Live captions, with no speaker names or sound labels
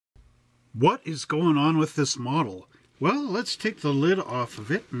What is going on with this model? Well, let's take the lid off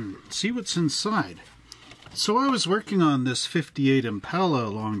of it and see what's inside. So I was working on this 58 Impala a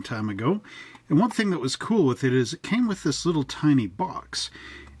long time ago, and one thing that was cool with it is it came with this little tiny box.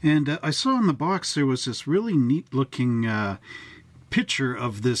 And I saw in the box there was this really neat looking picture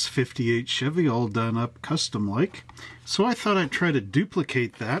of this 58 Chevy all done up custom like. So I thought I'd try to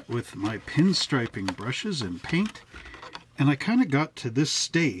duplicate that with my pinstriping brushes and paint. And I kind of got to this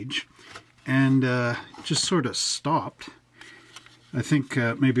stage and just sort of stopped. I think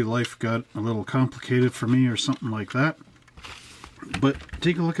maybe life got a little complicated for me or something like that. But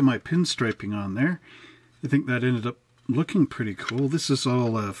take a look at my pinstriping on there. I think that ended up looking pretty cool. This is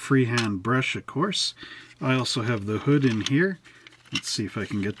all freehand brush, of course. I also have the hood in here. Let's see if I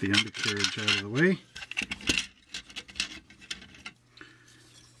can get the undercarriage out of the way.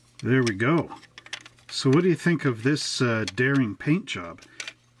 There we go. So what do you think of this daring paint job?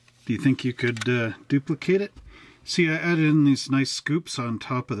 Do you think you could duplicate it? See, I added in these nice scoops on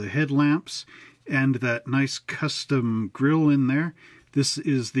top of the headlamps and that nice custom grill in there. This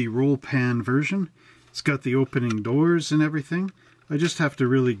is the roll pan version. It's got the opening doors and everything. I just have to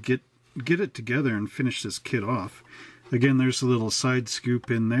really get it together and finish this kit off. Again, there's a little side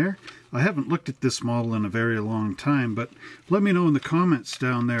scoop in there. I haven't looked at this model in a very long time, but let me know in the comments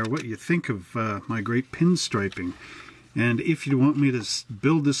down there what you think of my great pinstriping. And if you want me to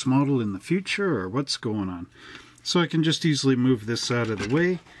build this model in the future or what's going on. So I can just easily move this out of the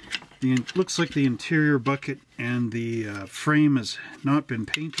way. It looks like the interior bucket and the frame has not been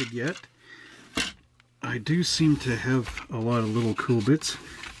painted yet. I do seem to have a lot of little cool bits.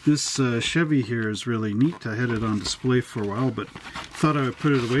 This Chevy here is really neat. I had it on display for a while, but thought I would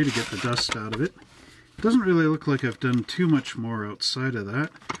put it away to get the dust out of it. Doesn't really look like I've done too much more outside of that.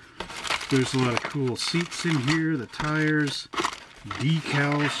 There's a lot of cool seats in here, the tires,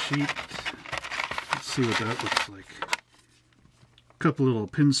 decal sheet. Let's see what that looks like. A couple little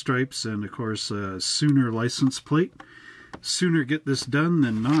pinstripes and of course a Sooner license plate. Sooner get this done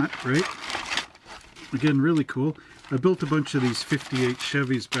than not, right? Again, really cool. I built a bunch of these 58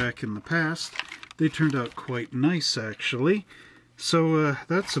 Chevys back in the past. They turned out quite nice, actually. So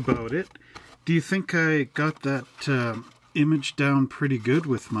that's about it. Do you think I got that image down pretty good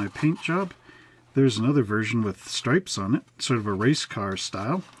with my paint job? There's another version with stripes on it, sort of a race car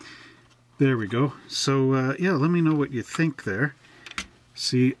style. There we go. So yeah, let me know what you think there.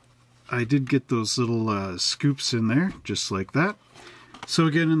 See, I did get those little scoops in there, just like that. So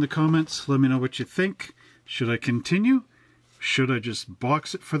again, in the comments, let me know what you think. Should I continue? Should I just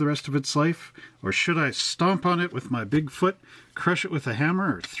box it for the rest of its life? Or should I stomp on it with my big foot, crush it with a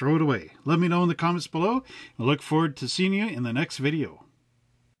hammer, or throw it away? Let me know in the comments below. I look forward to seeing you in the next video.